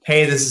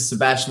Hey, this is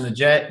Sebastian the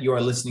Jet. You are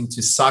listening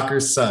to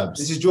Soccer Subs.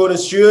 This is Jordan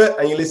Stewart,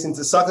 and you're listening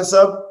to Soccer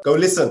Sub. Go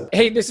listen.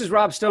 Hey, this is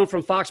Rob Stone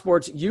from Fox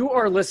Sports. You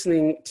are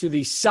listening to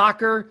the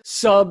Soccer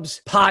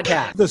Subs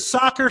Podcast. The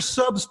Soccer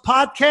Subs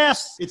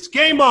Podcast. It's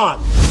game on.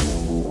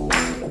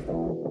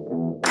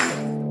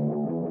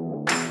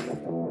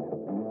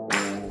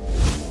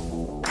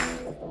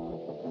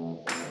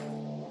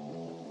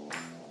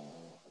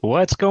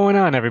 What's going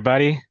on,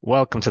 everybody?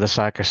 Welcome to the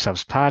Soccer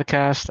Subs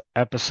Podcast,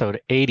 episode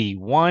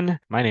 81.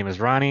 My name is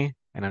Ronnie,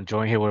 and I'm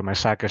joined here with my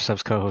Soccer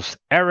Subs co-host,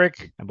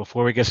 Eric. And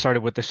before we get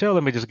started with the show,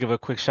 let me just give a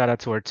quick shout out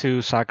to our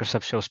two Soccer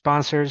Subs show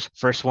sponsors.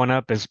 First one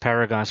up is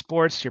Paragon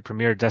Sports, your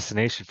premier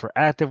destination for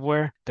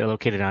activewear. They're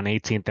located on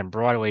 18th and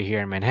Broadway here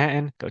in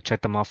Manhattan. Go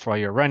check them out for all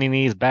your running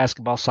needs,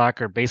 basketball,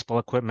 soccer, baseball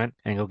equipment,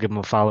 and go give them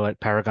a follow at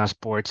Paragon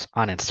Sports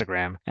on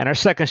Instagram. And our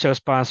second show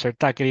sponsor,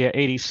 Taqueria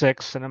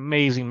 86, an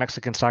amazing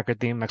Mexican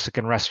soccer-themed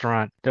Mexican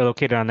restaurant. They're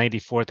located on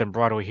 94th and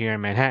Broadway here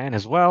in Manhattan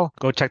as well.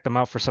 Go check them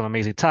out for some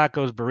amazing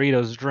tacos,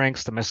 burritos,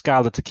 drinks, the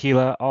mezcal, the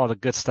tequila, all the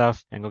good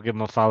stuff, and go give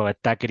them a follow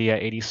at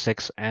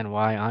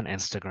Taqueria86NY on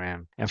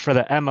Instagram. And for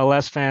the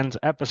MLS fans,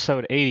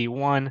 episode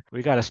 81,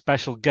 we got a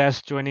special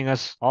guest joining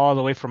us all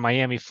the way from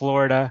Miami,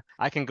 Florida.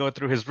 I can go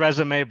through his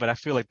resume, but I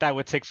feel like that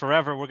would take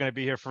forever. We're going to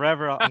be here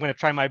forever. I'm going to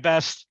try my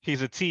best.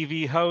 He's a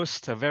TV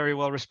host, a very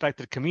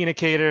well-respected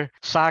communicator,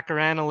 soccer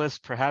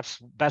analyst, perhaps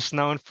best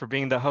known for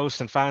being the host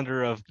and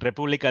founder of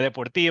República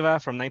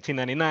Deportiva from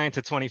 1999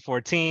 to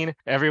 2014.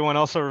 Everyone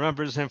also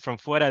remembers him from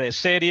Fuera de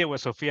Serie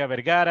with Sofia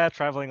Vergara,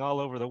 traveling all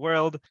over the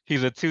world.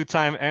 He's a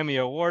two-time Emmy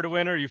Award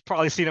winner. You've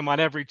probably seen him on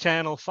every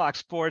channel: Fox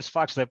Sports,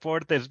 Fox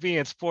Deportes,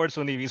 beIN Sports,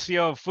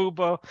 Univision,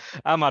 Fubo.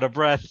 I'm out of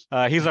breath.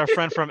 He's our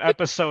friend from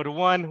episode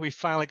 1. We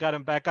finally got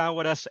him back on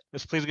with us.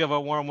 Let's please give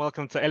a warm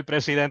welcome to El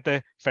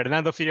Presidente,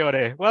 Fernando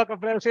Fiore. Welcome,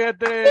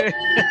 Presidente.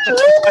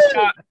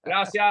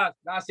 Gracias.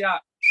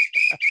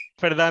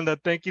 Fernando,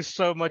 thank you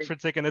so much for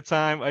taking the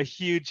time. A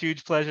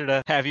huge pleasure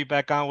to have you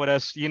back on with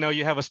us. You know,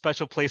 you have a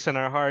special place in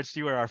our hearts.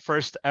 You were our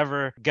first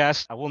ever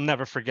guest. I will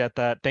never forget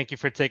that. Thank you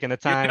for taking the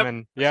time.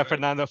 And yeah,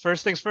 Fernando,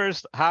 first things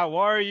first, how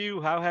are you?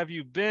 How have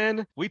you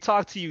been? We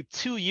talked to you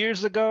 2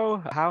 years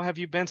ago. How have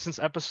you been since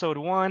episode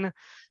 1?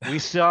 We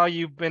saw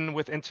you've been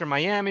with Inter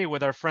Miami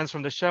with our friends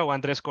from the show,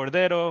 Andres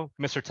Cordero,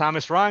 Mr.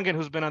 Thomas Rongen,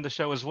 who's been on the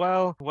show as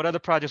well. What other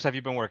projects have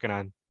you been working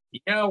on?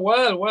 Yeah,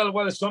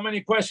 well, so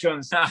many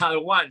questions at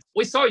once.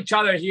 We saw each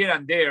other here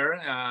and there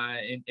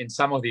in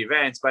some of the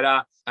events,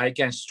 but I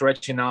can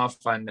stretch enough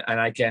and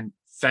I can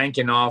thank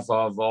enough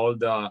of all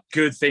the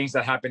good things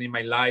that happen in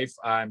my life.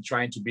 I'm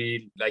trying to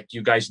be, like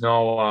you guys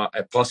know,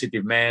 a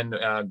positive man,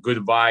 good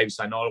vibes,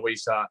 and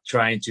always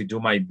trying to do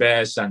my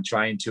best and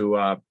trying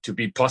to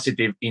be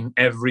positive in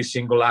every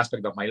single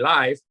aspect of my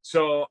life.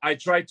 So I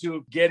try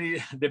to get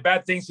the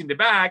bad things in the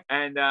back.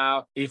 And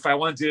if I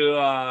want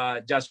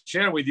to just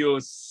share with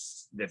you,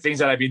 the things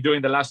that I've been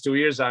doing the last 2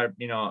 years are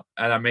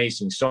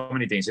amazing. So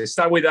many things. It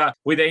started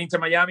with the Inter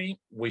Miami.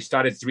 We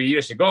started 3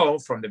 years ago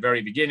from the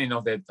very beginning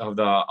of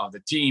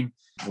the team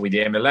with the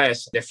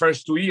MLS. The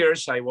first 2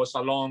 years, I was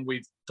along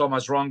with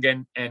Thomas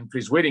Rongen and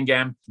Chris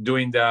Whittingham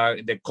doing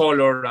the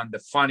color and the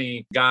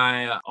funny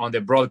guy on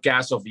the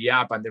broadcast of the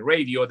app and the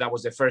radio. That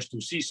was the first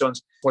 2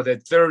 seasons. For the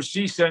third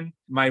season,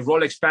 my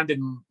role expanded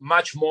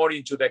much more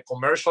into the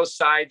commercial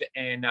side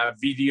and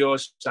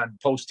videos and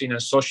posting on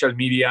social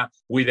media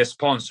with the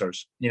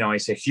sponsors. You know,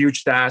 it's a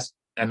huge task.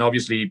 And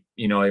obviously,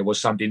 you know, it was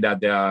something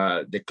that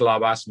the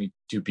club asked me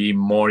to be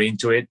more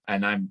into it.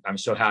 And I'm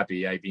so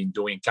happy. I've been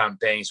doing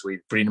campaigns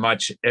with pretty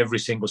much every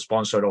single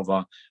sponsor of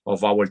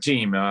our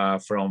team,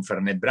 from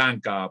Fernet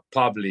Branca,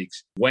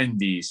 Publix,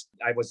 Wendy's.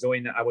 I was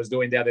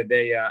doing the other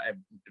day a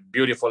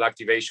beautiful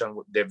activation,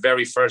 the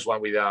very first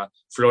one with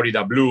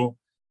Florida Blue,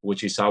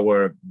 which is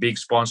our big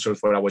sponsor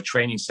for our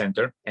training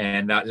center,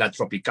 and La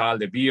Tropical,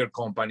 the beer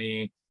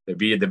company,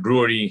 the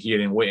brewery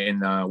here in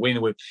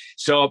Wynwood.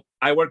 So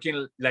I work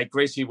in like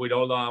crazy with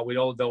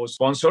all those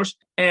sponsors,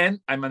 and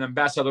I'm an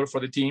ambassador for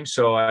the team.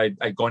 So I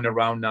going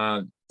around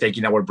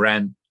taking our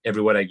brand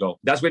everywhere I go.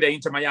 That's with the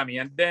Inter Miami.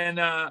 And then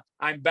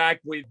I'm back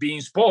with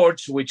beIN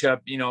Sports, which,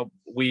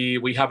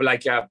 we have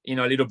like a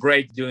little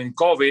break during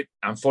COVID.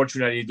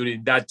 Unfortunately,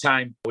 during that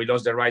time, we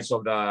lost the rights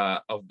of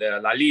the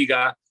La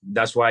Liga.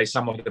 That's why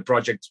some of the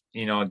projects,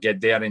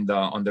 get there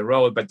on the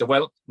road. But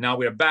now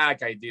we're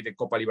back. I did the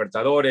Copa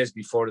Libertadores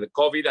before the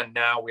COVID, and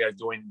now we are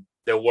doing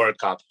the World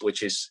Cup,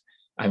 which is,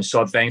 I'm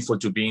so thankful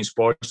to beIN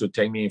Sports to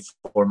take me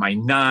for my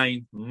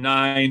nine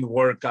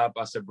World Cup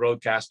as a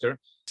broadcaster.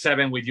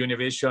 7 with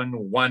Univision,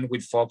 1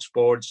 with Fox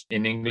Sports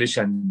in English,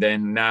 and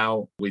then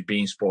now with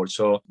beIN Sports.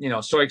 So,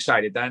 so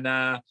excited.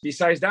 And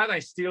besides that, I'm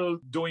still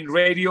doing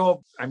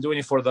radio. I'm doing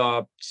it for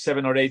the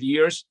 7 or 8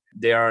 years.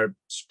 There are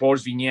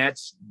sports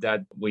vignettes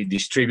that we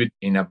distribute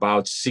in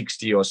about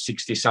 60 or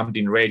 60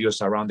 something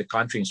radios around the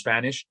country in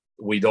Spanish,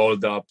 with all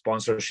the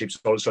sponsorships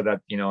also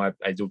that,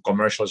 I do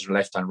commercials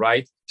left and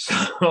right. So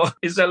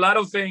it's a lot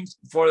of things.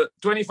 For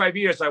 25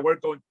 years, I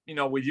worked on,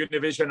 with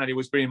Univision, and it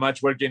was pretty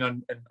much working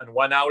on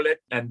one outlet.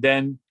 And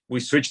then we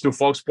switched to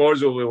Fox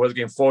Sports. We was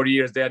getting 4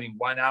 years there in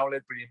one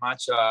outlet pretty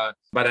much.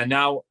 But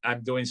now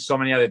I'm doing so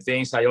many other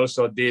things. I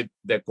also did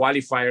the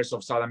qualifiers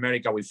of South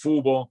America with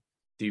Fubo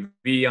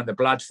TV on the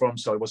platform.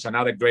 So it was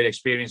another great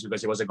experience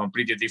because it was a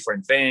completely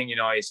different thing.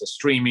 It's a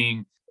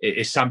streaming.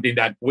 It's something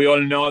that we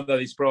all know that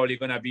it's probably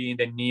going to be in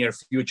the near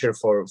future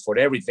for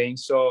everything.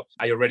 So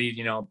I already,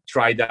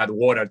 tried that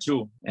water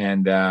too.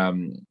 And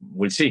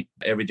we'll see.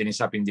 Everything is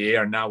up in the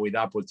air now with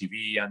Apple TV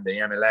and the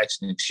MLS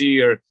next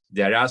year.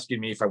 They're asking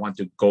me if I want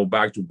to go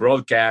back to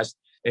broadcast.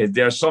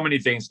 There are so many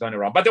things going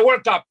around. But the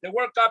World Cup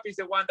is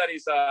the one that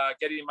is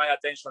getting my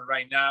attention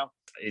right now.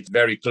 It's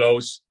very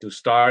close to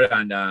start,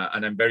 and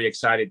I'm very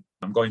excited.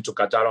 I'm going to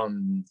Qatar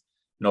on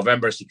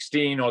November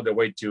 16 all the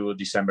way to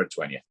December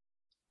 20th.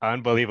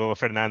 Unbelievable,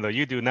 Fernando.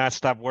 You do not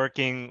stop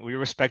working. We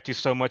respect you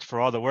so much for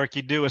all the work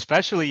you do.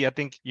 Especially, I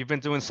think you've been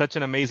doing such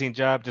an amazing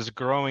job just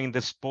growing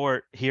the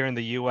sport here in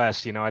the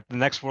U.S. At the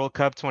next World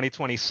Cup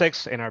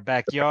 2026 in our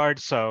backyard.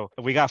 So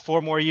we got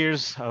 4 more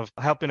years of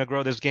helping to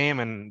grow this game.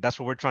 And that's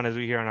what we're trying to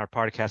do here on our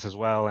podcast as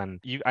well. And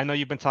I know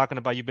you've been talking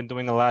about you've been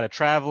doing a lot of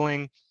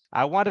traveling.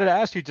 I wanted to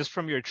ask you, just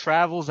from your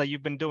travels that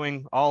you've been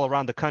doing all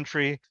around the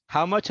country,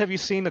 how much have you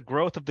seen the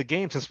growth of the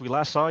game since we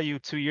last saw you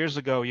 2 years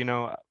ago?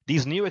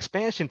 These new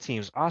expansion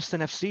teams,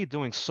 Austin FC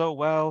doing so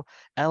well,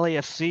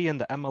 LAFC in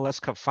the MLS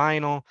Cup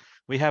final.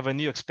 We have a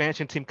new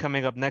expansion team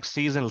coming up next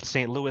season,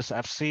 St. Louis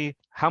FC.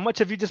 How much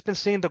have you just been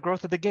seeing the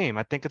growth of the game?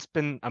 I think it's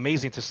been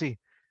amazing to see.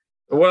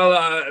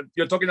 Well,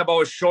 you're talking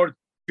about a short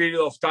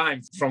period of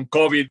time from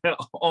COVID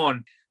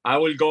on. I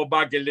will go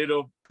back a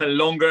little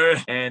longer,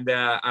 and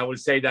I will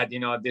say that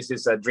this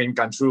is a dream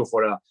come true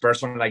for a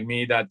person like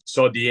me that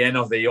saw the end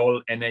of the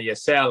old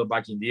NASL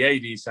back in the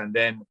 80s, and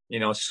then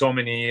so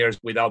many years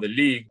without the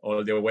league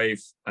all the way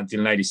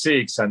until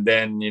 96, and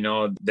then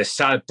the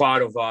sad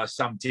part of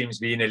some teams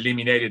being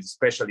eliminated,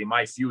 especially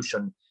my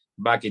Fusion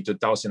back in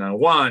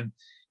 2001,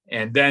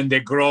 and then the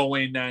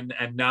growing and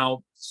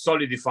now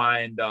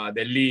solidifying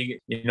the league,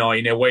 in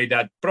a way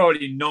that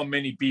probably not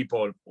many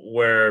people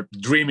were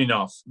dreaming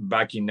of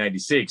back in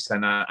 96.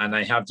 And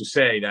I have to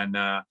say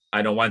that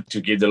I don't want to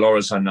give the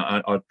laurels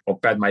or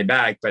pat my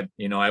back, but,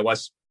 I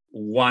was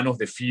one of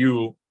the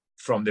few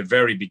from the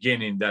very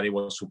beginning that it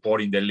was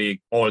supporting the league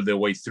all the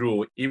way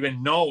through,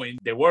 even knowing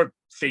there were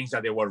things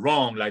that they were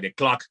wrong, like the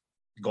clock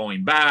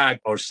going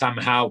back, or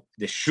somehow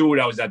the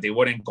shootouts that they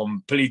weren't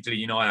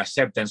completely,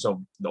 acceptance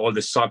of all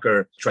the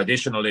soccer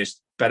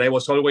traditionalists. But I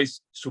was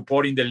always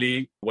supporting the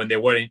league when they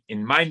were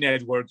in my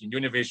network, in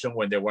Univision,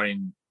 when they were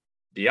in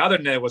the other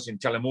networks, in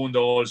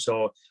Telemundo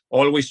also,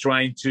 always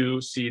trying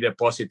to see the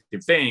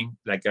positive thing,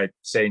 like I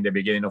say in the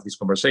beginning of this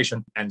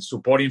conversation, and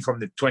supporting from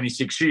the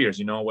 26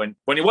 years, when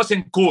it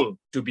wasn't cool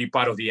to be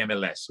part of the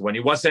MLS, when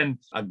it wasn't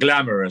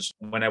glamorous,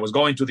 when I was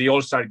going to the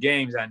All-Star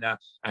games and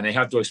I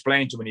had to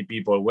explain to many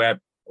people where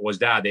was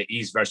that the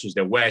East versus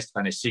the West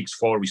and a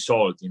 6-4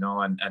 result,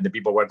 and the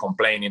people were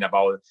complaining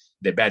about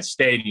the bad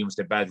stadiums,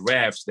 the bad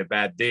refs, the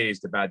bad this,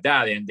 the bad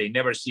that, and they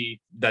never see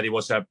that it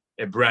was a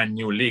brand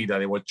new league that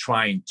they were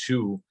trying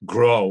to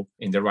grow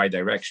in the right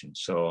direction.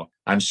 So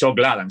I'm so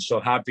glad, I'm so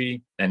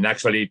happy, and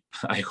actually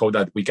I hope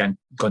that we can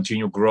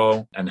continue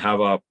grow and have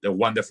a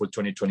wonderful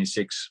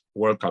 2026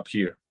 World Cup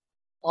here.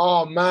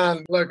 Oh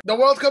man, look, the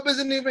World Cup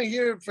isn't even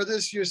here for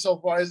this year so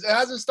far. It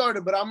hasn't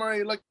started, but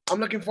I'm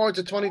looking forward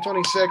to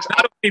 2026.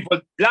 A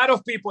lot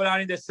of people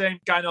are in the same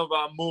kind of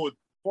mood.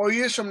 4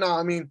 years from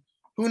now,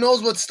 who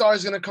knows what star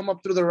is going to come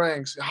up through the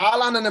ranks?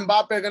 Haaland and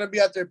Mbappe are going to be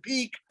at their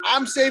peak.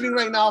 I'm saving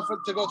right now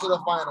to go to the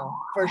final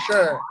for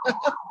sure.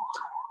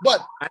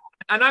 But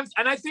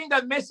I think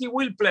that Messi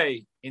will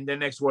play in the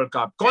next World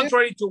Cup.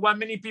 Contrary to what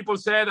many people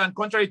said, and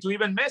contrary to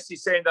even Messi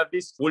saying that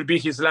this will be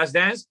his last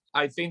dance,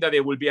 I think that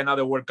it will be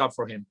another World Cup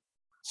for him.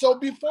 So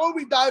before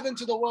we dive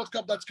into the World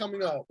Cup that's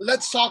coming up,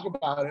 let's talk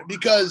about it,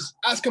 because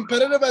as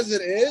competitive as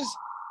it is,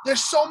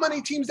 there's so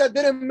many teams that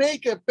didn't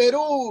make it.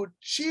 Peru,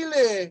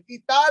 Chile,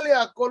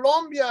 Italia,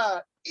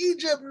 Colombia,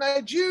 Egypt,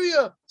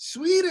 Nigeria,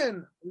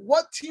 Sweden.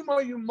 What team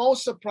are you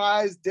most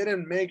surprised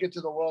didn't make it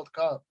to the World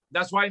Cup?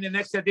 That's why in the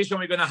next edition,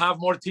 we're going to have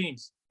more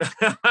teams.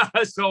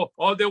 So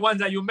all the ones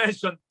that you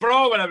mentioned,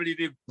 probably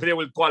they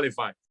will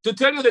qualify. To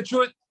tell you the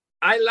truth,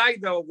 I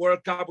like the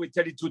World Cup with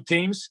 32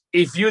 teams.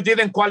 If you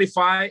didn't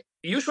qualify,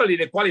 usually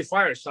the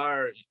qualifiers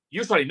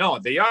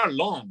they are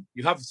long.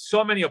 You have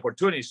so many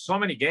opportunities, so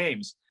many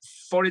games.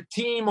 For a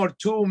team or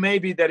two,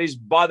 maybe there is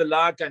bad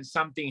luck and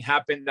something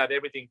happened that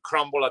everything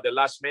crumbled at the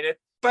last minute.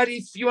 But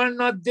if you are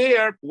not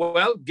there,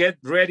 well, get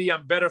ready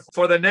and better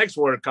for the next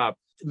World Cup.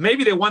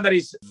 Maybe the one that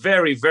is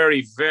very,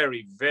 very,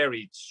 very,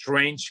 very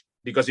strange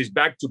because it's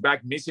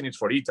back-to-back missing is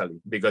for Italy,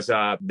 because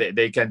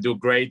they can do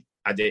great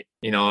at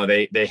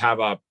they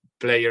have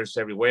players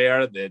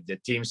everywhere. The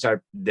teams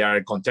are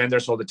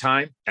contenders all the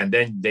time, and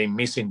then they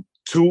missing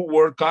 2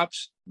 World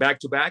Cups. back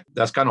to back,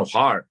 that's kind of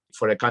hard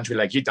for a country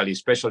like Italy,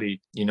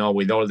 especially,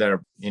 with all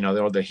their,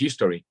 all the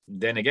history.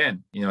 Then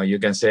again, you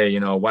can say,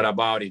 what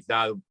about if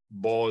that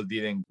ball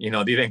didn't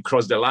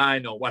cross the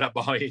line, or what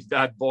about if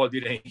that ball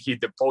didn't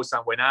hit the post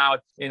and went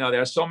out?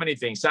 There are so many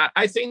things.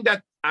 I think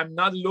that I'm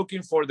not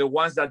looking for the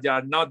ones that they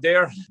are not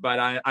there, but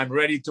I'm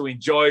ready to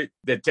enjoy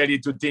the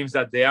 32 teams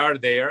that they are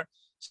there.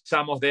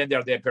 Some of them,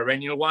 they're the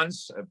perennial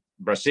ones,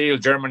 Brazil,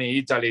 Germany,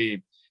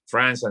 Italy,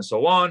 France, and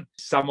so on.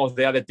 Some of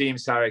the other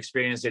teams are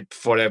experiencing it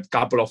for a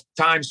couple of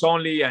times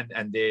only,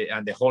 and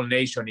the whole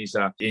nation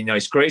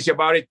is crazy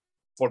about it.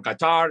 For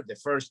Qatar, the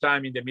first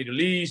time in the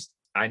Middle East,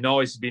 I know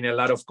it's been a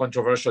lot of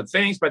controversial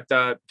things, but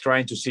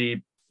trying to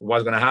see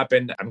what's going to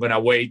happen. I'm going to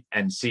wait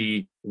and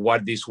see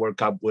what this World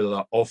Cup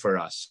will offer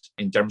us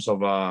in terms of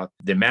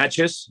the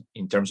matches,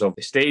 in terms of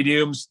the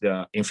stadiums,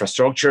 the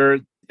infrastructure,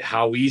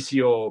 how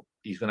easy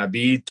it's going to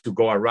be to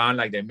go around.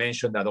 Like they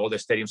mentioned, that all the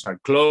stadiums are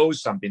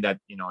closed, something that,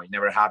 it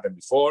never happened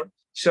before.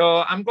 So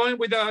I'm going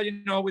with,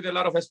 with a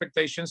lot of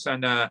expectations,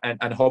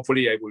 and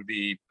hopefully I will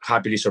be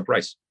happily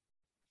surprised.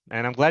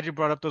 And I'm glad you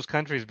brought up those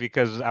countries,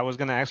 because I was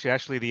going to ask you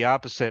actually the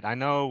opposite. I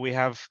know we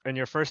have, in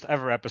your first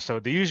ever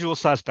episode, the usual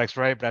suspects,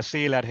 right?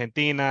 Brazil,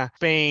 Argentina,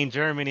 Spain,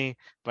 Germany.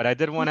 But I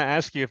did want to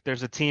ask you if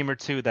there's a team or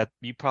two that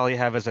you probably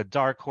have as a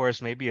dark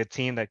horse, maybe a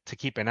team that to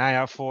keep an eye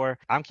out for.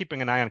 I'm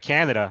keeping an eye on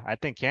Canada. I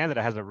think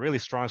Canada has a really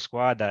strong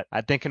squad that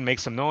I think can make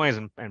some noise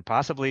and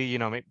possibly,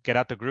 get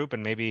out the group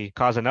and maybe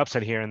cause an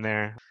upset here and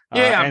there.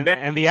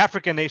 And the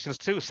African nations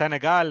too,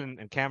 Senegal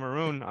and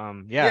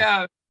Cameroon.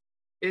 Yeah.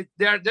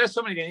 There's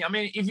so many things. I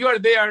mean, if you are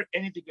there,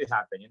 anything can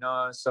happen,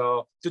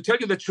 So to tell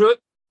you the truth,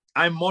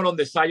 I'm more on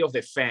the side of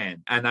the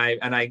fan, and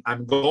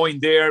I'm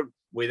going there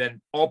with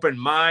an open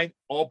mind,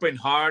 open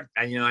heart,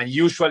 and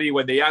usually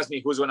when they ask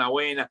me who's gonna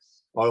win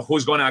or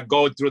who's gonna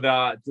go through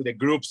the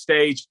group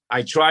stage,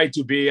 I try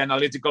to be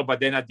analytical,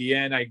 but then at the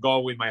end I go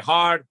with my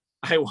heart.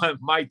 I want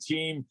my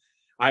team,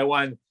 I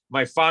want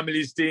my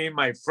family's team,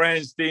 my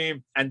friends'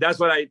 team, and that's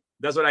what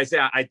I say.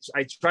 I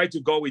try to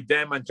go with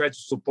them and try to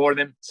support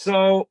them.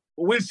 So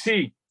we'll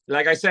see.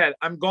 Like I said,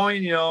 I'm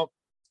going,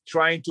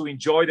 trying to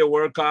enjoy the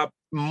World Cup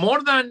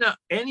more than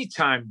any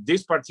time,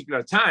 this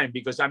particular time,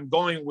 because I'm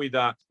going with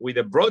a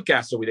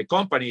broadcaster, with a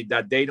company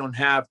that they don't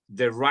have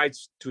the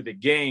rights to the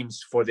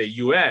games for the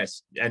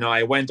US.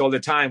 I went all the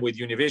time with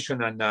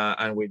Univision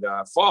and with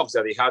Fox,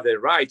 that they have the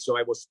rights. So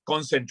I was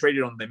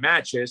concentrated on the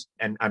matches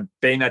and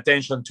paying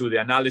attention to the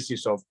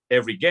analysis of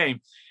every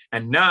game.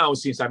 And now,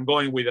 since I'm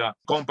going with a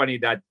company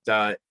that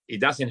it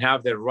doesn't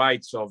have the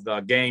rights of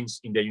the games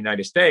in the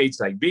United States,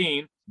 like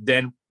beIN,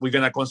 then we're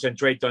going to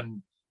concentrate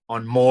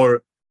on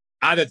more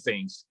other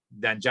things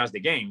than just the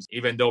games,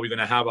 even though we're going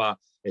to have a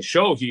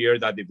show here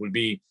that it will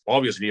be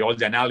obviously all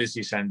the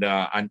analysis and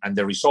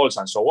the results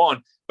and so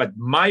on. But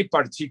my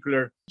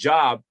particular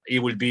job, it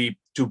will be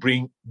to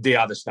bring the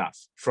other stuff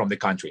from the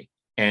country.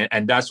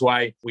 And that's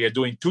why we are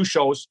doing 2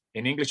 shows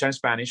in English and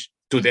Spanish,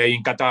 today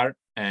in Qatar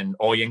and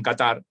hoy en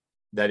Qatar,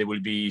 that it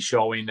will be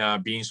showing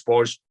beIN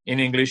Sports in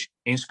English,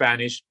 in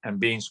Spanish, and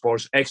beIN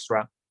Sports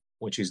Extra,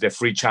 which is the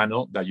free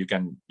channel that you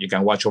can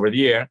watch over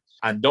the air.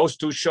 And those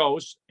 2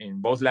 shows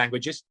in both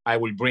languages, I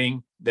will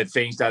bring the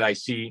things that I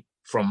see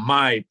from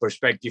my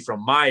perspective,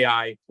 from my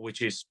eye,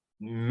 which is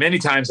many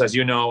times, as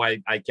you know,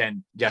 I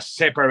can just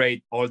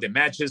separate all the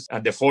matches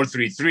and the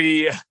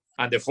 4-3-3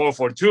 and the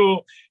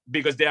 4-4-2,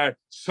 because there are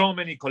so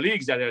many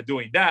colleagues that are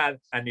doing that,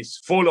 and it's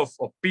full of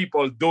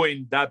people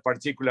doing that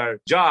particular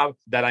job,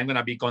 that I'm going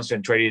to be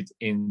concentrated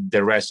in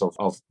the rest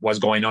of what's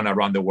going on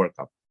around the World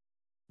Cup.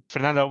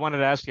 Fernando, I wanted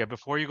to ask you,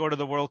 before you go to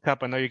the World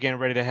Cup, I know you're getting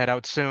ready to head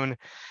out soon.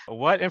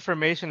 What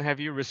information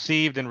have you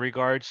received in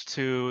regards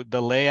to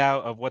the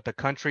layout of what the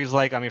country's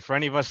like? I mean, for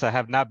any of us that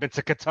have not been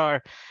to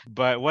Qatar,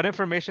 but what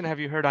information have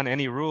you heard on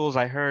any rules?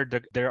 I heard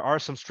that there are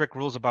some strict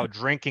rules about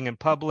drinking in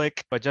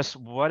public, but just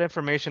what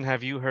information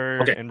have you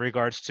heard in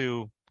regards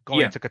to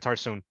going to Qatar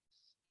soon?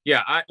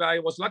 Yeah, I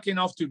was lucky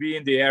enough to be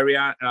in the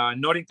area,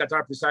 not in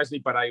Qatar precisely,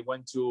 but I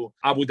went to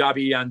Abu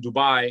Dhabi and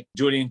Dubai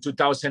during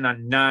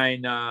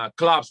 2009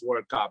 Clubs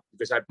World Cup,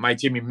 because my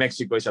team in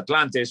Mexico is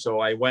Atlante. So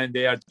I went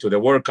there to the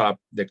World Cup,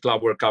 the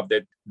Club World Cup,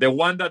 the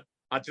one that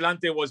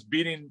Atlante was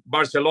beating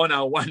Barcelona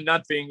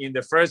 1-0 in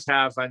the first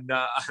half. And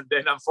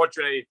then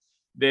unfortunately,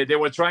 they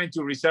were trying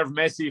to reserve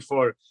Messi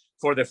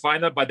for the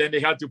final, but then they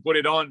had to put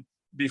it on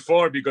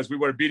before, because we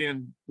were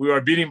beating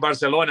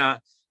Barcelona.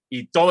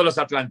 Y todos los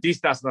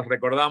atlantistas nos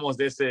recordamos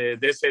de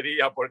ese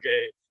día,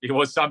 porque it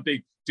was something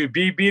to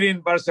be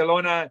beating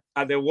Barcelona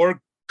at the World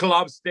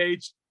Club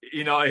stage,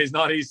 it's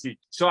not easy.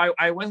 So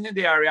I went in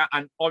the area,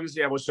 and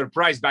obviously I was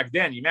surprised back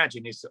then.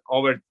 Imagine, it's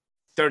over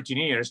 13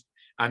 years,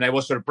 and I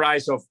was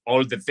surprised of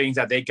all the things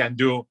that they can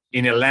do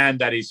in a land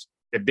that is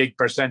a big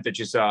percentage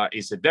is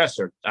a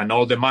desert, and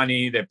all the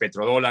money, the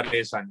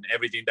petrodólares, and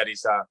everything that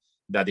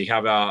they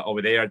have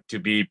over there to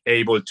be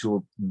able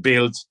to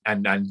build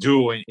and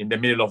do in the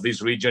middle of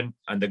this region,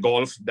 and the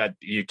Gulf, that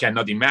you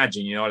cannot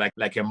imagine,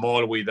 like a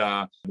mall with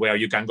where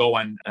you can go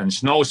and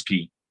snow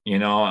ski,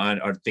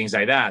 or things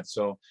like that.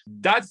 So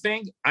that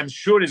thing, I'm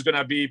sure, is going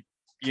to be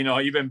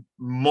even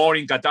more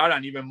in Qatar,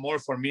 and even more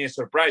for me a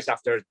surprise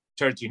after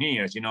 13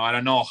 years. I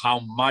don't know how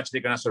much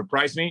they're going to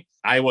surprise me.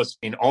 I was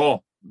in awe,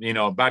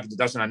 back in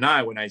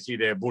 2009 when I see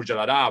the Burj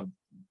Al Arab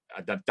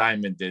at that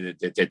time,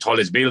 the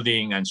tallest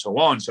building and so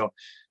on. So,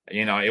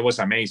 it was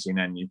amazing.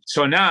 And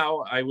so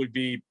now I will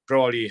be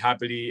probably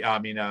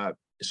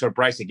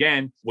surprised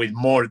again with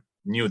more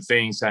new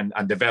things and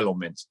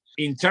developments.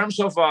 In terms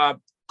of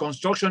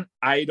construction,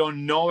 I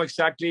don't know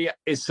exactly.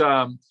 It's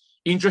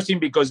interesting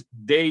because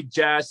they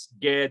just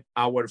get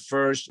our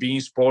first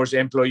beIN Sports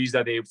employees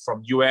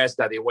from US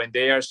that they went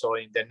there. So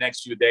in the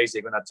next few days,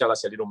 they're going to tell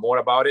us a little more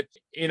about it.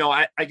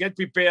 I get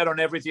prepared on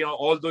everything,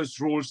 all those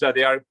rules that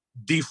they are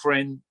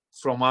different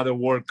from other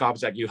World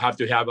Cups. Like you have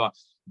to have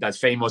that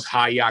famous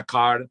Haya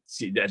card,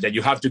 that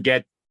you have to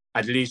get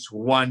at least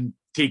one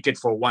ticket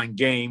for one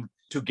game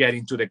to get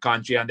into the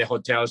country, and the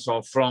hotels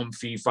are from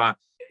FIFA.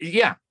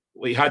 Yeah,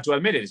 we had to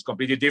admit it. It's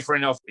completely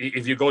different of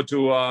if you go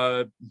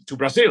to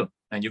Brazil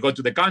and you go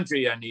to the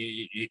country, and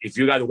if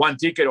you got one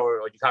ticket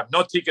or you have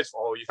no tickets,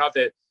 or you have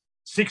the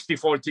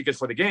 64 tickets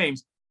for the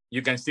games,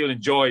 you can still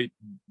enjoy,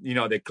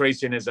 the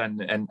craziness and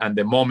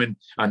the moment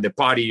and the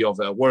party of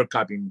the World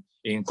Cup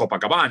in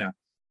Copacabana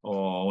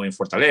or in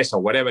Fortaleza or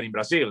whatever in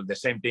Brazil. The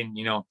same thing,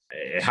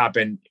 it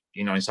happened,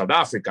 in South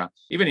Africa,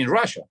 even in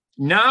Russia.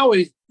 Now,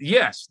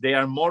 yes, there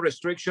are more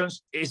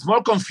restrictions. It's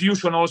more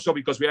confusion also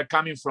because we are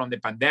coming from the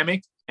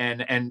pandemic,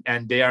 and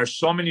there are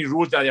so many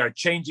rules that are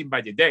changing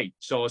by the day.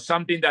 So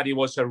something that it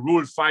was a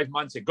rule 5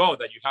 months ago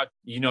that you have,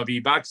 be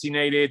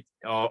vaccinated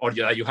or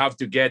that you have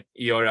to get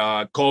your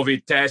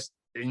COVID test,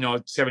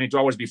 72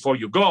 hours before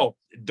you go.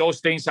 Those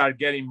things are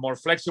getting more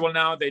flexible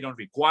now. They don't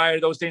require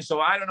those things. So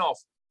I don't know.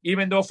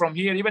 Even though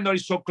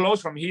it's so close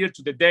from here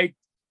to the date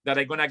that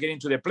I'm gonna get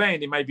into the plane,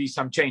 there might be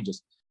some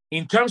changes.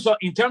 In terms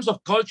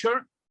of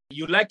culture,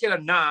 you like it or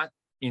not,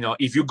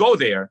 if you go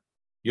there,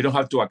 you don't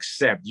have to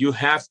accept. You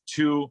have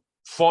to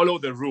follow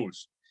the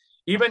rules,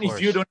 even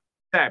if you don't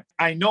accept.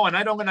 I know, and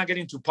I don't gonna get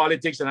into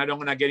politics, and I don't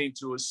gonna get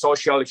into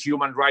social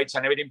human rights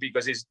and everything,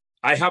 because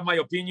I have my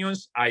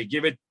opinions. I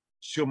give it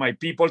to my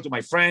people, to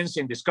my friends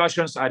in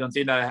discussions. I don't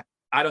think I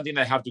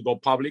have to go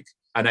public,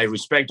 and I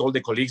respect all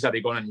the colleagues that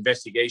they go on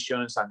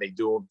investigations and they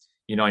do,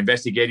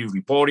 investigative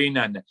reporting,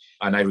 and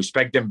I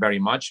respect them very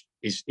much.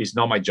 It's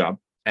not my job,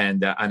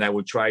 and I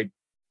will try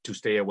to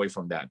stay away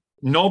from that.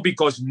 No,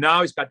 because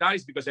now it's Qatar,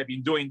 it's because I've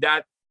been doing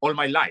that all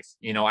my life.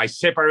 I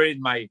separated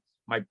my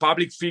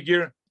public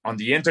figure on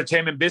the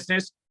entertainment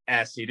business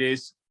as it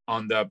is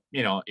on the,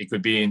 it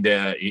could be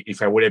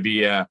if I would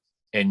be a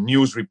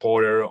news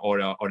reporter or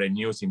a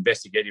news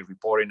investigative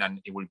reporting, and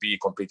it will be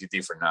completely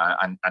different.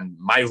 And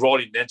my role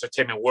in the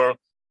entertainment world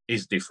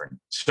is different.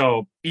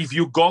 So if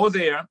you go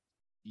there,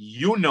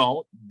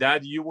 that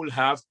you will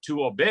have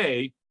to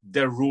obey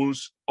the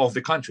rules of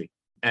the country.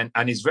 And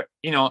it's,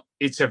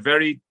 it's a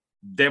very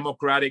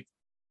democratic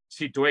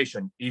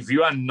situation. If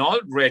you are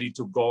not ready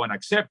to go and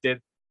accept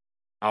it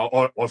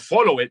or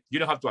follow it, you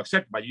don't have to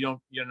accept it, but you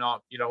don't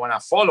want to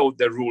follow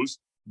the rules,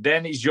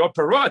 then it's your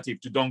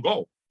prerogative to don't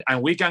go.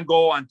 And we can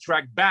go and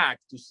track back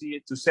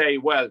to say,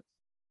 well,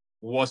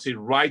 was it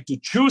right to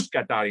choose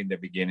Qatar in the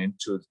beginning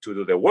to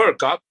do the World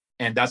Cup?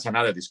 And that's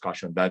another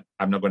discussion that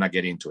I'm not going to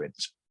get into it.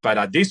 But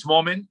at this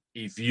moment,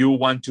 if you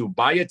want to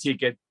buy a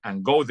ticket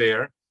and go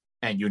there,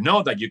 and you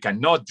know that you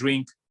cannot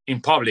drink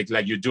in public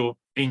like you do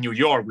in New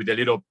York with a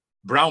little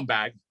brown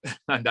bag,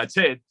 and that's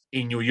it.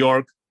 In New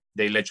York,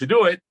 they let you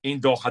do it.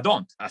 In Doha,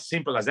 don't. As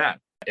simple as that.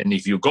 And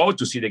if you go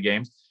to see the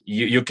games,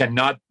 you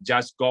cannot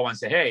just go and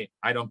say, hey,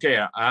 I don't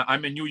care.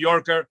 I'm a New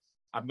Yorker.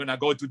 I'm going to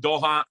go to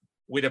Doha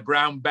with a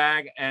brown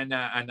bag and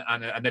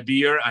a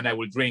beer, and I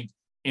will drink,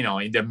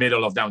 in the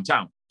middle of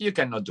downtown. You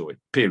cannot do it,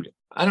 period.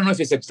 I don't know if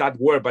it's the exact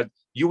word, but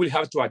you will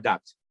have to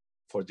adapt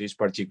for this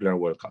particular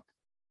World Cup.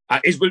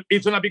 It's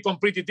going to be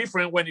completely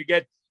different when you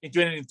get in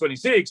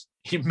 2026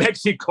 in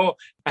Mexico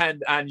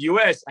and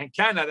US and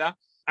Canada,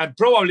 and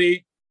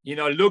probably,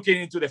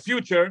 looking into the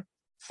future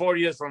 4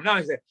 years from now,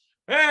 and say,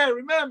 hey,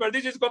 remember,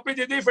 this is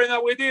completely different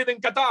than we did in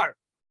Qatar.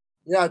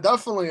 Yeah,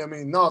 definitely.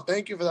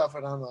 Thank you for that,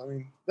 Fernando.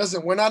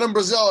 Listen, we're not in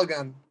Brazil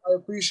again. I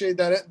appreciate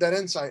that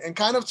insight. And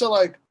kind of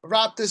to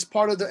wrap this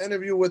part of the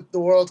interview with the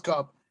World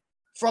Cup,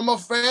 from a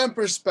fan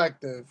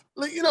perspective,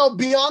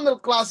 beyond the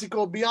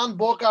Clásico, beyond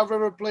Boca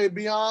River Plate,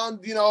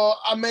 beyond,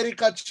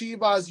 America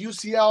Chivas,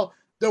 UCL,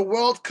 the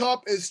World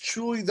Cup is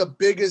truly the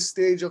biggest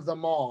stage of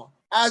them all.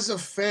 As a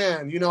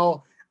fan,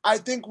 I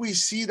think we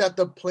see that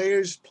the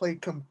players play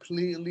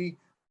completely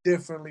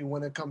differently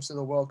when it comes to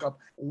the World Cup.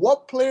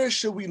 What players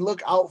should we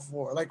look out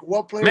for?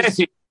 What players?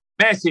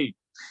 Messi.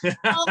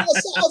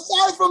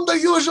 Aside from the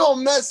usual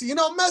Messi,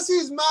 Messi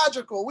is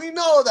magical. We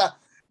know that.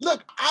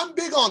 Look, I'm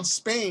big on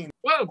Spain.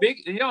 Well,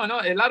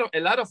 a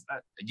lot of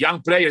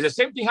young players. The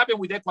same thing happened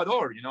with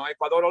Ecuador.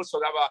 Ecuador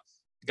also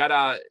got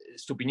a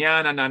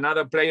Stupiñán and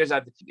another players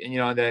that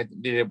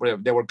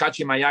they were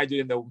catching my eye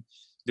during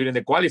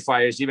the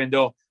qualifiers. Even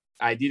though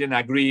I didn't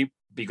agree,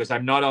 because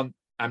I'm not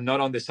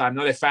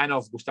a fan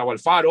of Gustavo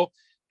Alfaro,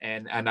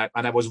 and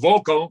I was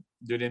vocal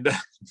during the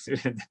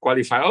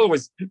qualifier. I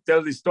always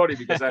tell this story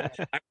because I'm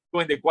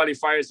doing the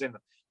qualifiers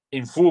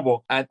in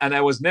football, and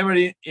I was never,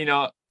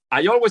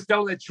 I always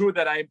tell the truth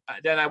that I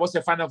was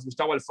a fan of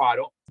Gustavo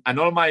Alfaro, and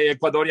all my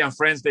Ecuadorian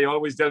friends, they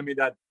always tell me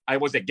that I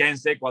was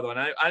against Ecuador,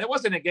 and I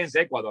wasn't against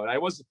Ecuador. I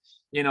was,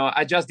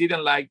 I just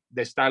didn't like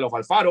the style of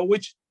Alfaro,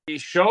 which it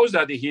shows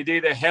that he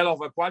did a hell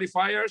of a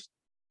qualifiers,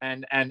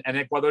 and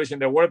Ecuador is in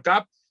the World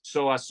Cup.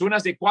 So as soon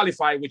as they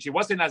qualify, which it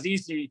wasn't as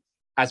easy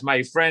as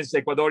my friends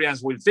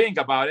Ecuadorians will think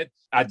about it,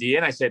 at the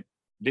end I said,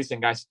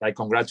 listen guys, I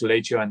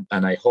congratulate you, and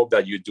I hope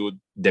that you do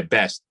the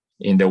best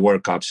in the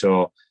World Cup.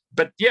 So,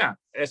 but yeah,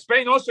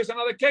 Spain also is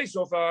another case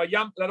of a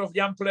lot of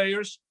young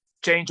players,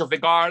 change of the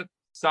guard,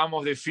 some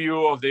of the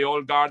few of the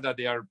old guard that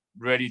they are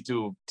ready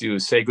to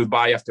say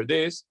goodbye after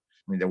this.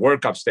 I mean, the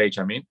World Cup stage,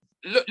 I mean.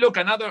 Look,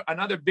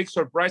 another big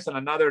surprise, and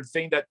another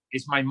thing that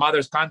is my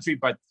mother's country,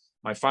 but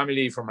my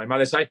family from my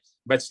mother's side,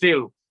 but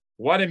still,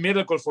 what a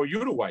miracle for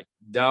Uruguay.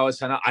 That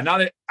was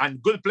another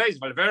and good place.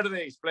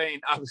 Valverde is playing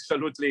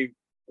absolutely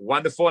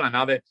wonderful.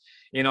 Another,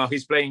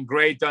 he's playing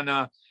great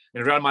in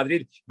Real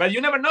Madrid. But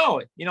you never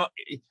know.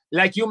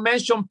 Like you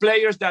mentioned,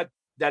 players that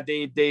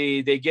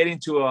they get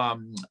into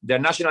their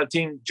national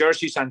team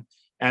jerseys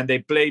and they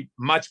play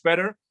much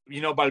better.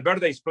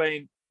 Valverde is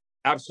playing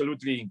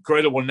absolutely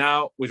incredible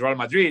now with Real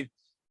Madrid,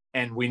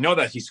 and we know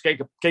that he's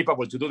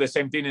capable to do the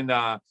same thing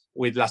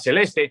with La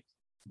Celeste.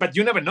 But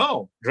you never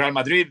know. Real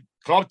Madrid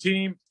club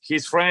team,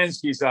 his friends,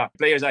 his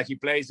players that he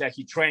plays, that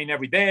he trains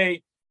every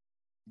day,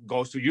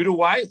 goes to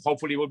Uruguay.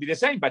 Hopefully it will be the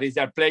same. But it's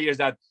there players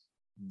that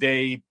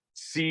they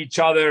see each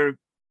other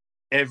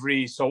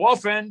every so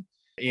often,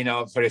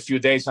 for a few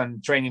days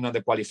and training on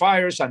the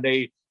qualifiers, and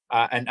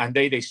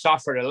they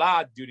suffer a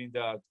lot during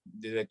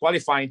the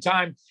qualifying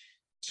time.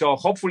 So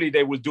hopefully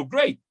they will do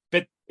great.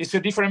 But it's a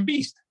different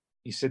beast.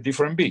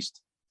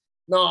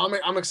 No,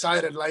 I'm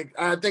excited. Like,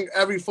 I think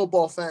every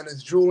football fan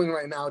is drooling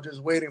right now,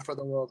 just waiting for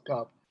the World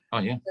Cup. Oh,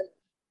 yeah.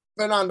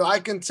 Fernando, I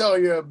can tell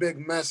you're a big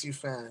Messi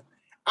fan.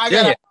 I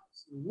gotta ask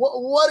you,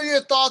 what are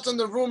your thoughts on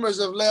the rumors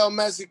of Leo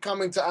Messi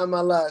coming to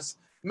MLS?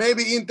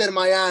 Maybe Inter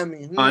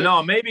Miami.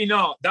 No, maybe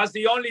not. That's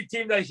the only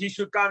team that he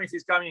should come if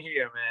he's coming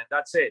here, man.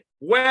 That's it.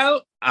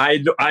 Well, I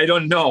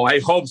don't know.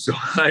 I hope so.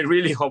 I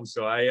really hope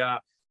so.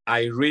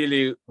 I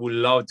really would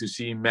love to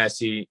see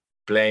Messi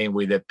playing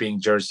with the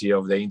pink jersey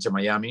of the Inter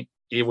Miami.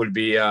 It will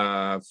be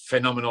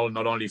phenomenal,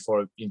 not only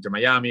for Inter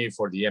Miami,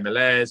 for the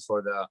MLS,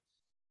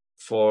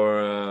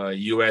 for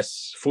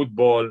US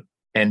football.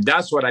 And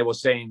that's what I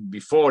was saying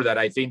before, that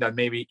I think that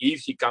maybe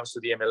if he comes to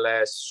the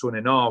MLS soon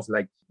enough,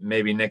 like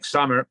maybe next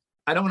summer,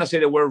 I don't want to say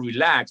the word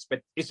relax,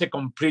 but it's a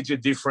completely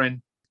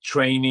different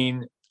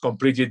training,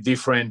 completely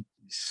different,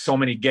 so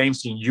many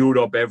games in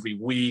Europe every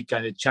week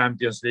and the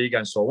Champions League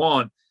and so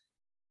on,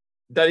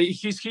 that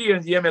he's here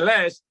in the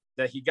MLS,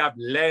 that he got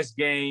less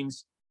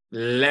games,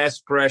 less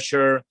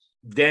pressure,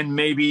 then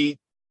maybe,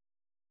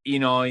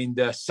 in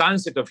the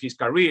sunset of his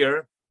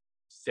career,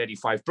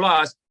 35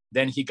 plus,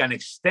 then he can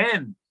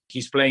extend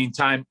his playing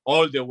time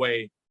all the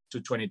way to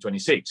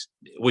 2026,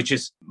 which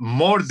is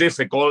more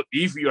difficult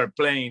if you are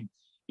playing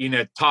in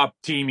a top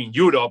team in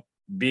Europe,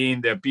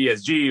 being the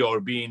PSG or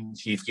being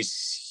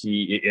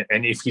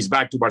and if he's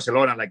back to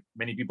Barcelona, like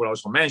many people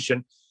also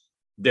mentioned,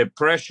 the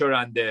pressure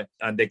and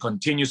the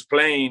continuous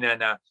playing,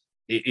 and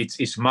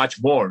it's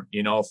much more,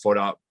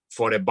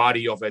 for a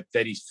body of a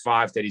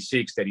 35,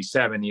 36,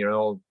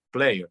 37-year-old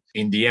player.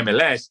 In the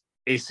MLS,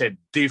 it's a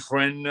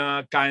different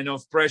kind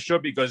of pressure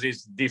because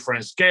it's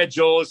different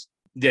schedules.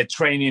 The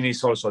training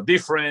is also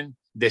different.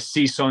 The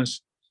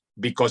seasons,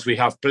 because we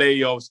have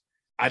playoffs,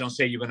 I don't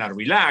say you're going to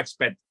relax,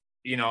 but,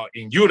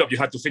 in Europe, you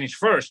have to finish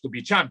first to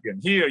be champion.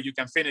 Here, you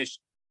can finish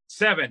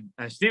 7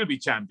 and still be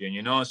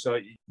champion, So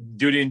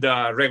during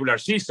the regular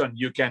season,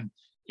 you can,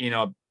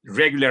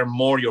 regular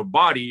more your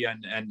body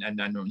and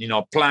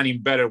planning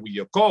better with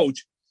your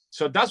coach.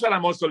 So that's what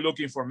I'm also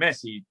looking for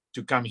Messi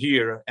to come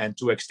here and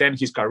to extend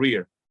his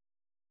career.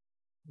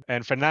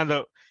 And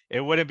Fernando, it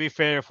wouldn't be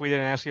fair if we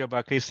didn't ask you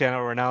about Cristiano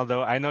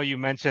Ronaldo. I know you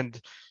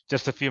mentioned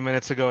just a few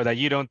minutes ago that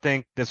you don't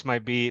think this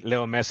might be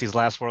Leo Messi's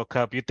last World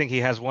Cup. You think he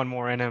has one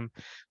more in him,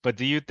 but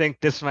do you think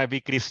this might be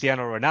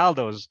Cristiano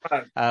Ronaldo's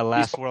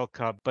last World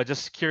Cup? But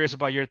just curious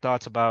about your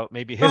thoughts about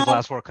maybe his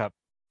last World Cup.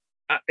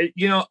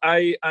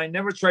 I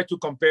never try to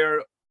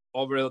compare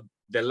over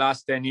the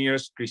last 10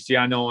 years,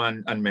 Cristiano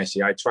and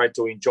Messi. I try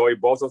to enjoy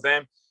both of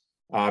them.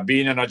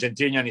 Being an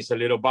Argentinian is a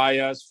little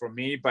biased for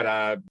me, but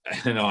I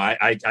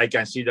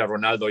can see that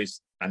Ronaldo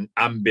is an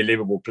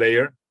unbelievable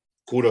player.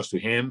 Kudos to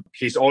him.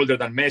 He's older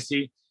than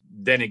Messi.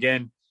 Then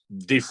again,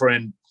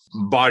 different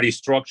body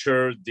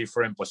structure,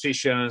 different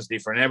positions,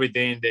 different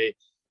everything.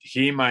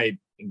 He might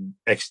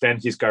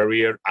extend his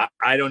career.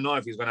 I don't know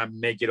if he's going to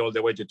make it all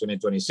the way to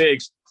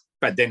 2026.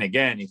 But then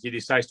again, if he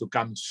decides to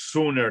come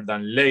sooner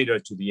than later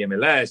to the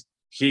MLS,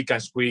 he can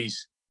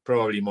squeeze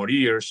probably more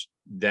years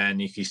than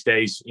if he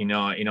stays, in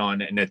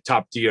a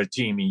top tier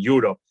team in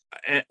Europe.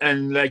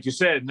 And like you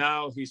said,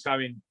 now he's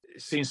having,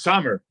 since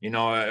summer,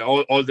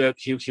 all that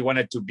he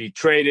wanted to be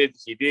traded.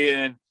 He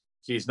didn't.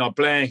 He's not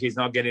playing. He's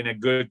not getting a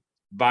good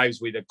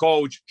vibes with the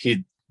coach.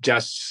 He'd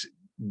just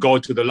go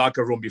to the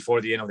locker room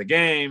before the end of the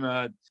game.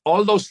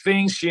 All those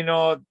things,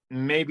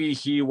 maybe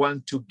he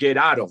wants to get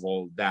out of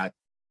all that,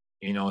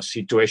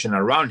 situation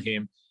around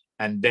him.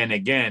 And then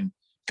again,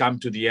 come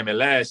to the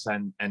MLS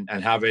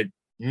and have a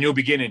new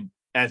beginning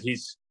at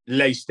his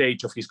late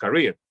stage of his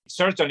career.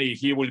 Certainly,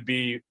 he will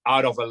be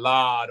out of a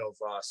lot of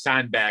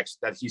sandbags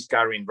that he's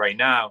carrying right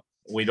now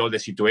with all the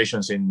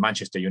situations in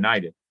Manchester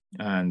United.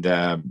 And,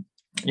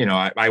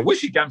 I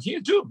wish he come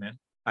here too, man.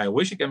 I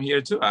wish he come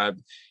here too.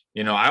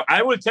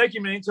 I will take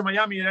him into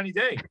Miami any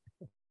day.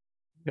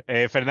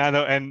 Hey,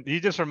 Fernando, and you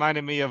just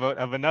reminded me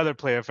of another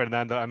player,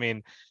 Fernando. I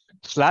mean,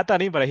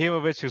 Zlatan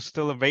Ibrahimovic, who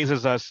still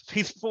amazes us.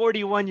 He's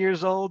 41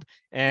 years old,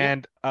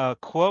 and a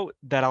quote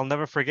that I'll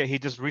never forget, he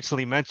just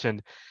recently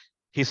mentioned.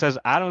 He says,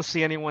 "I don't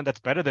see anyone that's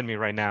better than me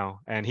right now."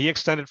 And he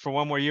extended for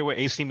one more year with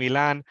AC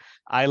Milan.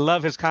 I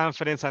love his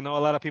confidence. I know a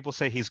lot of people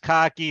say he's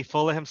cocky,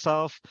 full of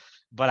himself,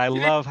 but I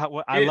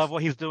love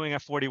what he's doing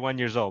at 41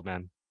 years old,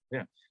 man.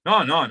 Yeah.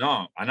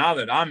 No.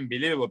 Another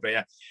unbelievable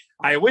player.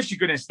 I wish he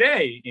couldn't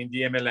stay in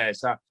the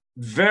MLS.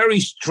 Very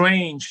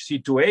strange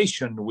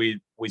situation with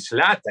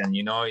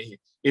Zlatan.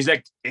 It's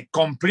like a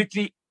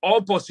completely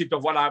opposite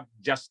of what I'm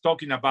just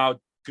talking about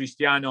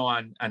Cristiano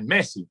and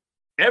Messi.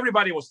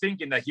 Everybody was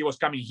thinking that he was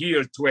coming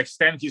here to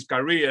extend his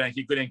career and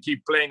he couldn't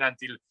keep playing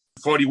until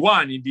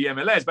 41 in the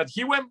MLS. But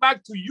he went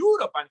back to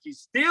Europe and he's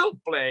still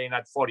playing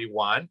at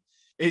 41.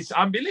 It's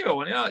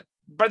unbelievable.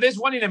 But there's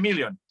one in a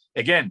million.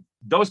 Again,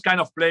 those kind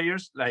of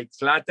players like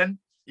Zlatan,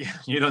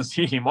 you don't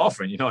see him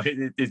often.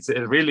 It's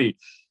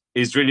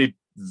really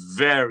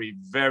very,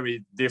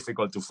 very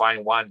difficult to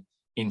find one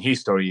in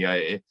history.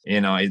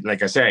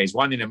 Like I say, it's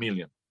one in a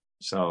million.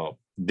 So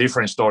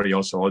different story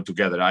also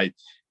altogether.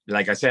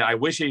 Like I said, I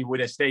wish he would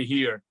have stayed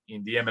here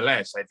in the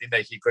MLS. I think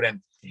that he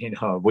couldn't,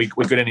 we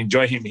couldn't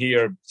enjoy him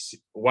here,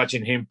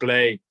 watching him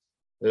play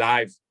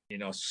live,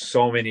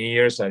 so many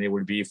years, and it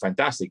would be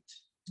fantastic.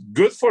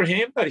 Good for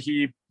him that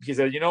he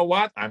said, you know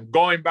what, I'm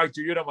going back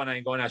to Europe and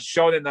I'm going to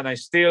show them that I'm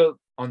still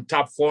on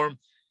top form.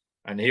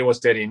 And he was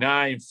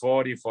 39,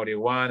 40,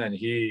 41, and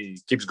he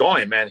keeps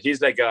going, man.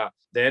 He's like the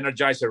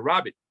Energizer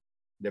Rabbit,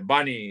 the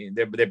bunny,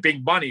 the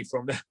pink bunny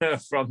from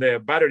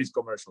the batteries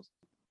commercials.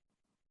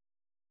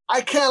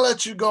 I can't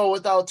let you go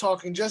without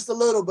talking just a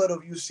little bit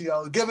of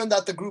UCL, given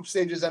that the group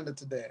stages ended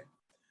today.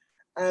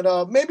 And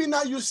maybe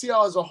not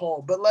UCL as a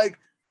whole, but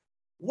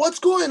what's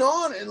going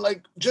on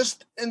in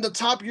just in the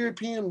top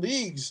European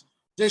leagues?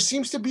 There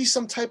seems to be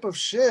some type of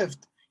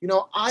shift.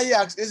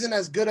 Ajax isn't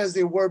as good as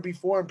they were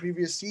before in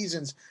previous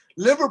seasons.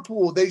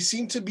 Liverpool, they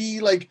seem to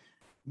be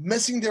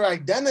missing their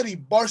identity.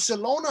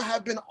 Barcelona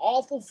have been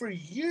awful for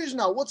years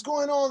now. What's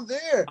going on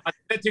there?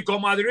 Atletico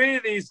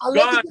Madrid is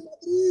gone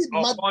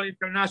of all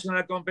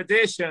international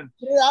competition.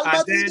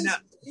 And then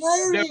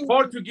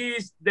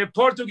the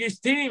Portuguese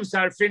teams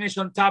are finished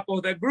on top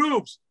of the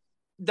groups.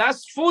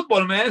 That's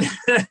football, man.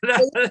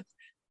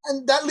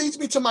 And that leads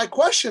me to my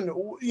question.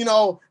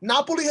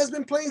 Napoli has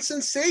been playing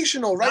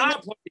sensational, right?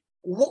 Napoli.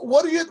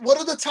 What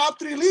are the top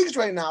three leagues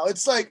right now?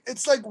 It's like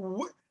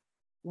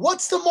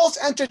what's the most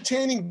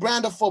entertaining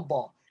brand of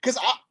football? Because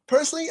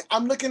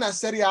I'm looking at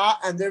Serie A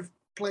and they're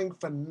playing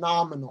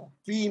phenomenal.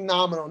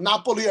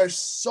 Napoli are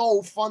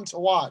so fun to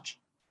watch.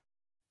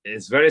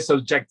 It's very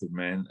subjective,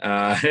 man.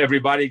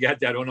 Everybody got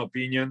their own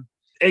opinion.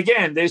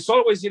 Again, there's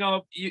always,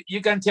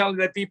 you can tell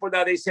the people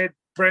that they said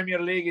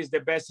Premier League is the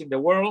best in the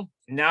world.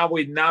 Now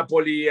with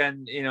Napoli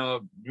and,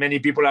 many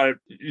people are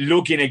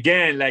looking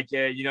again,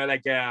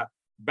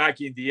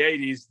 back in the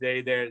 80s,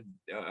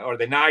 or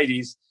the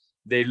 90s,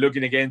 they're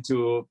looking again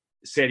to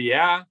Serie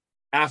A.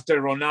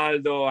 After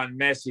Ronaldo and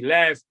Messi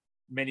left,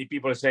 many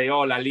people say,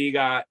 "Oh, La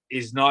Liga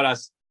is not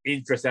as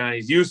interesting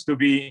as it used to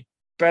be."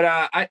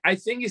 But I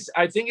think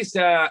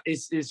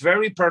it's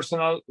very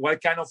personal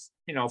what kind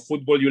of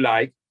football you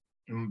like.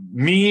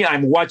 Me,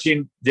 I'm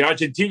watching the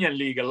Argentinian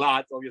league a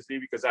lot, obviously,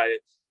 because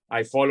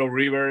I follow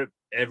River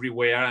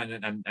everywhere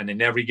and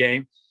in every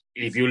game.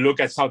 If you look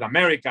at South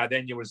America,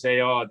 then you will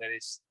say, "Oh, that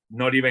is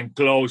not even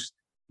close.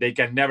 They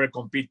can never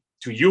compete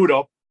to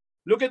Europe."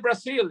 Look at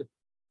Brazil.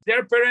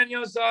 They're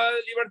perennials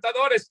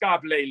Libertadores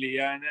Cup lately,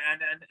 and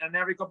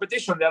every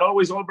competition. They're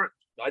always over.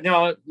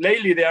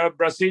 Lately they are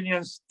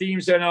Brazilian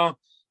teams,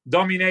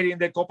 dominating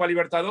the Copa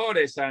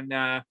Libertadores,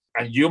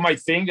 and you might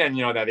think,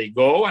 that they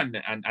go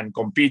and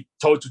compete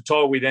toe to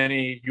toe with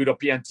any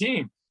European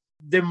team.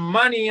 The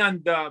money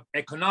and the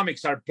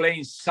economics are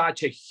playing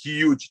such a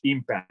huge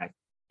impact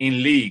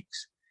in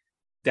leagues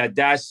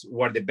that's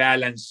where the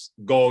balance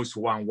goes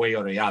one way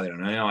or the other.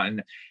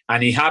 And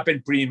it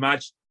happened pretty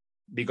much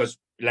because,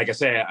 like I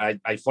said,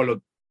 I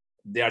followed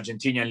the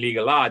Argentinian league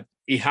a lot.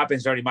 It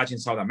happens very much in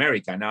South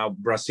America. Now,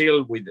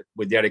 Brazil,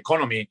 with their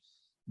economy,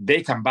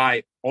 they can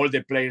buy all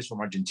the players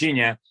from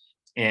Argentina.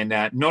 And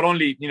not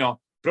only,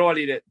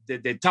 probably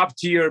the top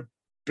tier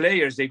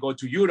players, they go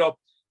to Europe,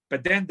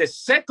 but then the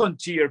second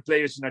tier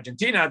players in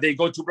Argentina, they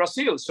go to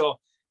Brazil. So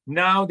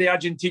now the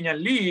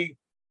Argentinian league,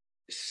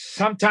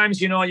 sometimes,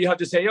 you have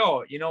to say,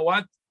 oh, you know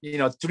what?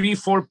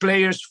 3-4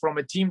 players from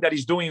a team that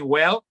is doing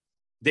well,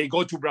 they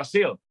go to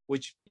Brazil,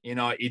 which,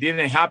 it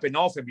didn't happen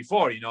often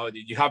before.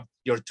 You have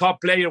your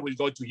top player will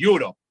go to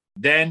Europe.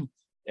 Then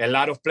a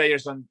lot of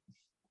players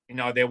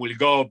they will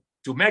go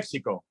to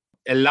Mexico.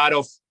 A lot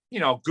of,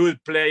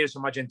 good players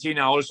from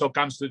Argentina also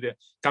come to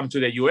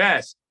the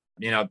US.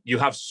 You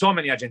have so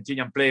many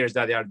Argentinian players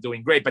that they are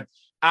doing great, but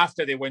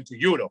after they went to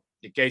Europe,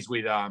 the case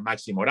with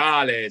Maxi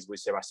Morales, with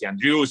Sebastian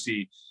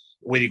Driussi,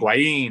 with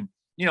Higuain,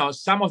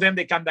 some of them,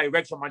 they come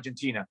direct from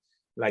Argentina,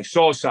 like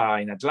Sosa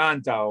in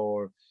Atlanta,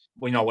 or,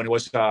 when it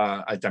was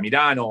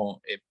Altamirano,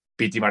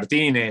 Piti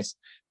Martinez.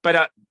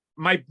 But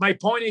my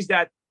point is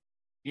that,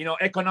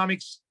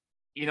 economics,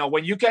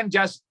 when you can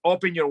just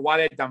open your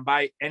wallet and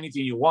buy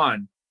anything you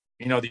want,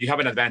 you have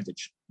an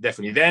advantage,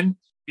 definitely. Then,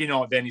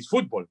 then it's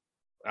football.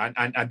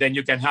 And then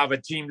you can have a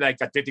team like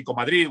Atletico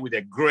Madrid with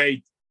a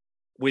great,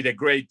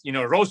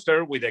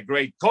 roster, with a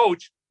great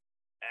coach,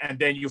 and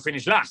then you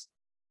finish last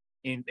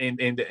in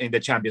the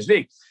Champions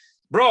League.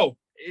 Bro,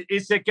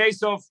 it's a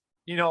case of,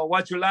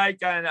 what you like,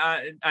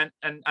 and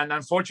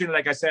unfortunately,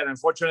 like I said,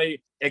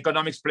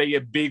 economics play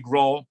a big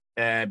role.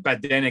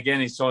 But then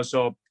again, it's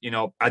also,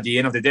 at the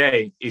end of the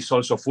day, it's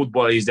also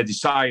football, is the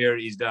desire,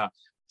 is the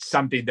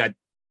something that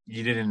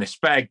you didn't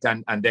expect,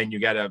 and then you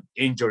get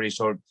injuries.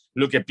 Or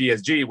look at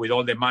PSG with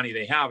all the money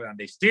they have, and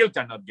they still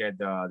cannot get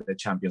the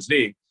Champions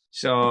League.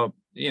 So,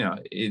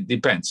 it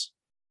depends.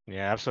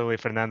 Yeah, absolutely,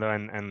 Fernando.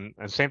 And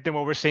same thing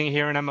what we're seeing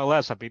here in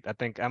MLS. I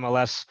think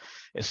MLS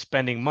is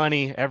spending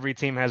money. Every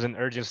team has an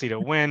urgency to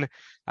win.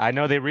 I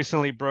know they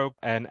recently broke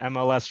an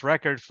MLS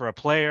record for a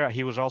player.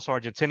 He was also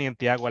Argentinian,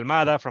 Thiago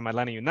Almada from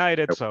Atlanta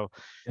United. So,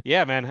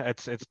 yeah, man,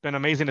 it's been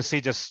amazing to see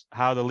just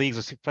how the leagues,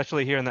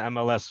 especially here in the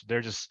MLS,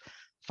 they're just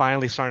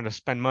finally starting to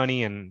spend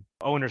money, and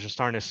owners are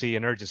starting to see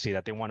an urgency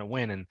that they want to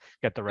win and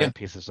get the right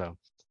pieces. So,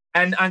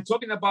 and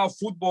talking about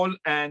football,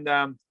 and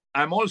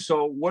I'm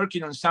also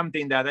working on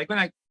something that I'm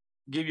gonna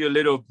give you a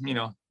little,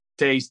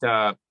 taste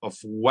of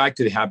what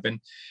could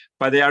happen.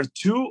 But there are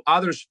two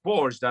other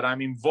sports that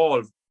I'm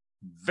involved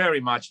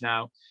very much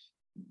now.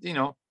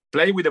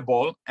 Play with the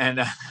ball and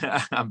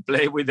and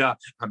play with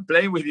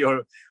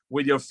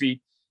your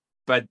feet,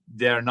 but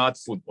they're not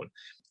football.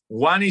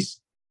 One is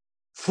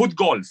foot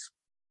golf.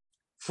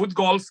 Foot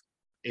golf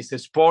is a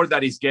sport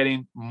that is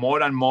getting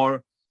more and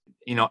more,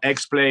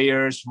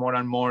 ex-players, more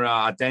and more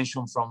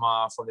attention from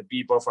the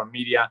people, from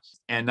media.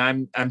 And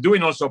I'm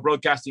doing also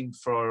broadcasting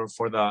for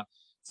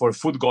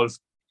foot golf.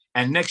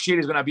 And next year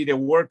is going to be the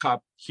World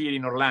Cup here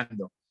in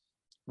Orlando,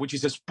 which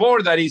is a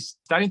sport that is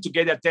starting to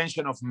get the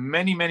attention of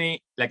many,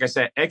 many, like I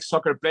said,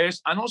 ex-soccer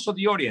players, and also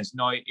the audience.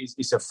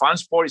 It's a fun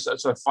sport. It's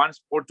also a fun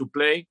sport to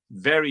play,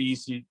 very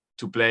easy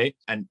to play.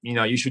 And,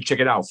 you should check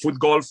it out. Foot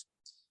golf,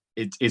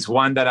 it's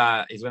one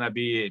that is going to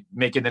be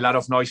making a lot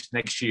of noise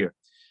next year.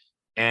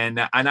 And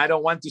I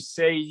don't want to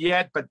say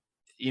yet, but,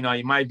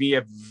 it might be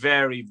a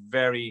very,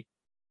 very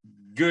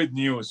good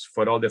news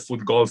for all the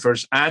foot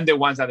golfers and the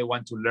ones that they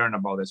want to learn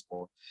about the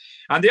sport.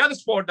 And the other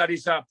sport that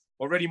is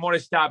already more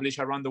established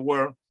around the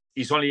world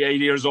is only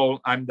 8 years old.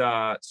 I'm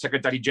the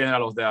Secretary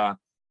General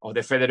of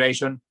the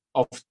Federation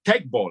of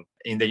Tech Ball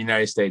in the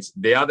United States.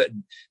 The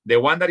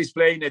one that is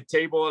playing a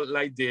table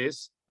like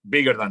this,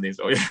 bigger than this.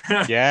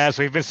 Yes,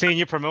 we've been seeing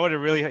you promoted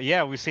really.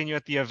 Yeah, we've seen you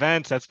at the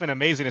events. That's been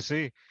amazing to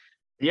see.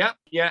 Yeah.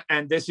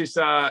 And this is,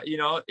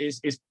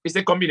 is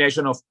the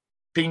combination of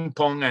ping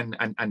pong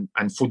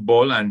and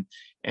football, and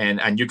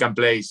you can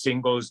play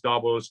singles,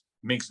 doubles,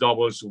 mixed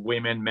doubles,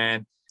 women,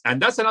 men.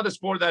 And that's another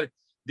sport that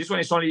this one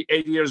is only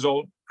 8 years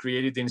old,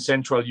 created in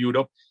Central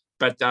Europe.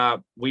 But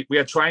we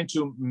are trying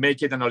to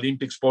make it an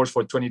Olympic sport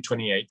for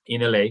 2028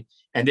 in LA.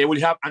 And they will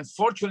have,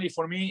 unfortunately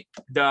for me,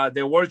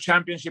 the World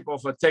Championship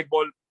of Tech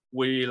Ball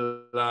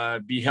will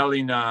be held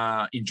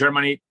in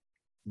Germany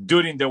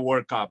during the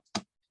World Cup.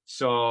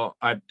 So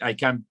I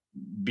can't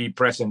be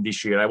present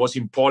this year. I was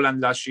in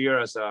Poland last year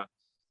as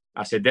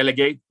a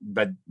delegate,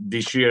 but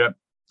this year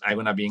I'm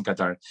going to be in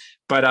Qatar.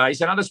 But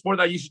it's another sport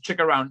that you should check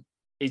around.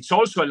 It's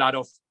also a lot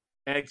of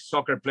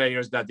ex-soccer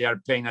players that they are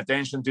paying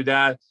attention to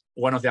that.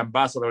 One of the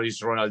ambassadors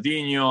is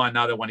Ronaldinho.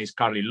 Another one is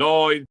Carly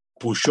Lloyd.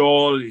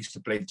 Pujol used to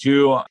play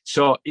too.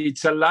 So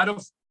it's a lot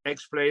of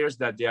ex-players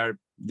that they are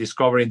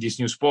discovering this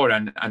new sport,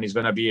 and it's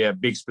going to be a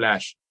big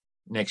splash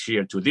next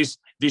year too. This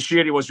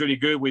year it was really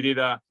good. We did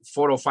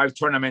 4 or 5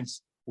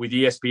 tournaments with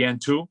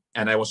ESPN2,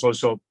 and I was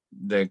also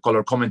the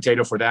color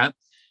commentator for that.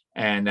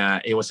 And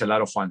it was a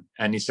lot of fun.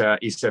 And it's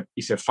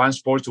a fun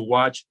sport to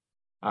watch.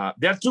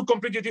 They are two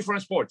completely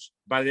different sports,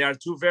 but they are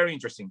two very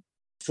interesting.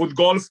 Foot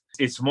golf,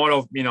 it's more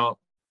of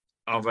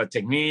of a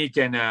technique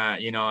and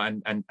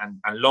and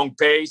long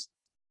pace.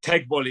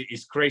 Tech ball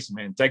is crazy,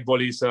 man. Tech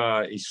ball is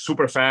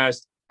super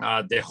fast.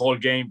 The whole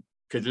game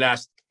could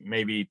last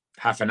maybe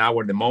half an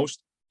hour the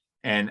most,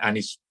 and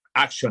it's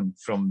action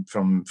from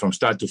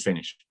start to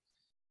finish.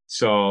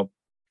 So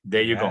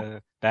there you go.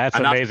 That's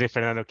amazing,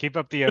 Fernando. Keep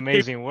up the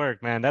amazing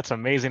work, man. That's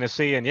amazing to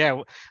see. And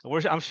yeah,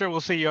 I'm sure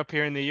we'll see you up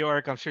here in New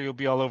York. I'm sure you'll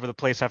be all over the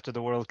place after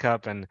the World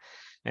Cup. And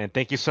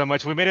thank you so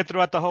much. We made it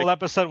throughout the whole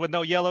episode with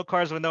no yellow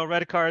cards, with no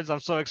red cards.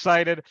 I'm so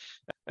excited.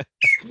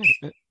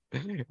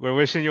 We're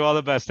wishing you all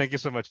the best. Thank you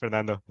so much,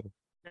 Fernando.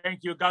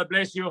 Thank you. God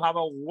bless you. Have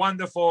a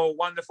wonderful,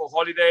 wonderful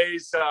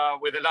holidays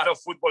with a lot of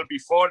football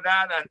before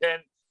that. And then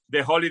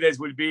the holidays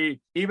will be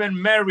even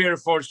merrier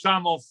for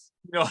some of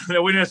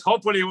the winners.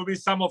 Hopefully it will be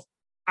some of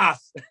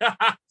us.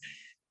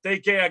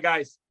 Take care,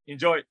 guys.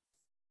 Enjoy.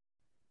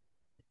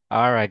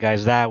 All right,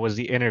 guys, that was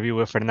the interview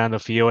with Fernando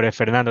Fiore.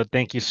 Fernando,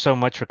 thank you so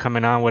much for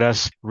coming on with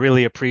us.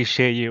 Really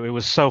appreciate you. It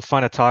was so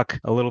fun to talk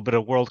a little bit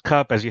of World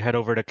Cup as you head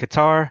over to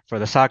Qatar. For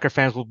the soccer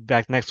fans, we'll be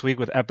back next week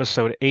with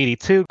episode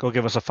 82. Go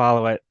give us a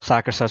follow at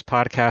Soccer Subs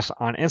Podcast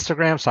on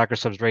Instagram, Soccer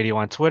Subs Radio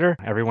on Twitter.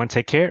 Everyone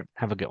take care.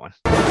 Have a good one.